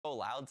so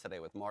loud today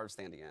with Marv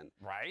standing in.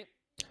 Right?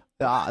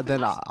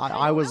 Then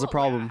I was the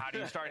problem. How do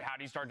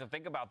you start to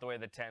think about the way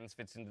the TenZ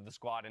fits into the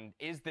squad, and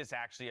is this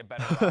actually a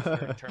better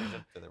roster in terms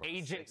of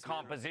agent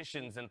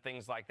compositions and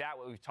things like that?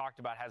 What we've talked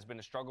about has been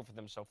a struggle for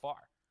them so far.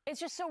 It's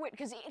just so weird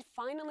because it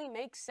finally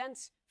makes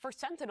sense for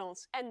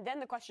Sentinels, and then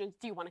the question is,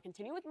 do you want to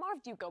continue with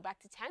Marv? Do you go back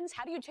to TenZ?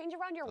 How do you change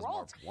around your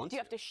roles? Do you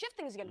have to shift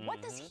things again?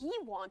 What does he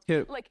want?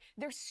 Yeah. Like,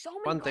 there's so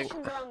many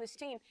questions around this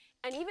team,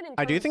 and even in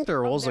I do think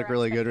their roles look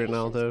really good right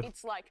now, though.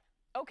 It's like,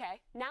 okay,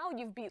 now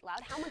you've beat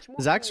Loud. How much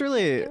more? Zach's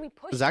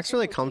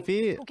really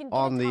comfy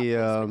on the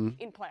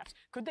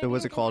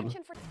what's it called?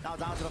 Now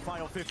down to the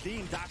final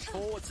 15. Dash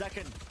forward,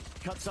 second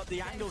cuts up the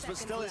angles, but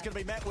still is going to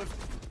be met with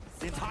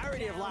the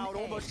entirety of Loud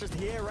almost just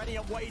here, ready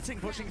and waiting,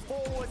 pushing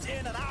forwards,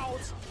 in and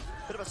out.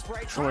 Bit of a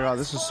spray. Oh my god,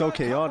 this is so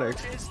chaotic.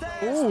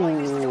 Ooh.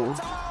 And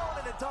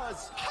it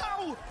does.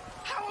 How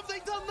have they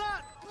done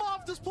that?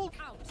 Marv just pulled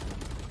out.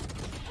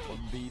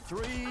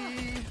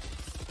 1v3.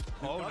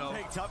 Oh no.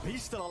 Picked up.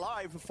 He's still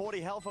alive with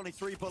 40 health, only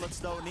 3 bullets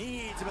though.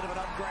 Needs a bit of an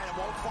upgrade and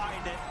won't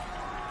find it.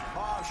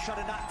 Oh,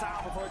 shutting that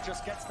down before it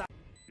just gets that.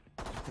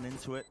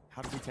 Into it.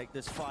 How does he take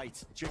this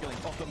fight? Jiggling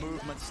off the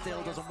movement,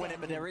 still doesn't win it,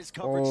 but there is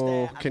coverage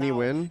there. Can he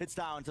win? It's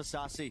down to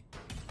Sassy.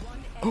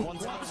 One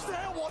tap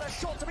there, what a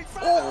shot to be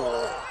found!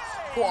 Oh,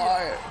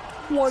 why?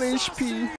 1 HP.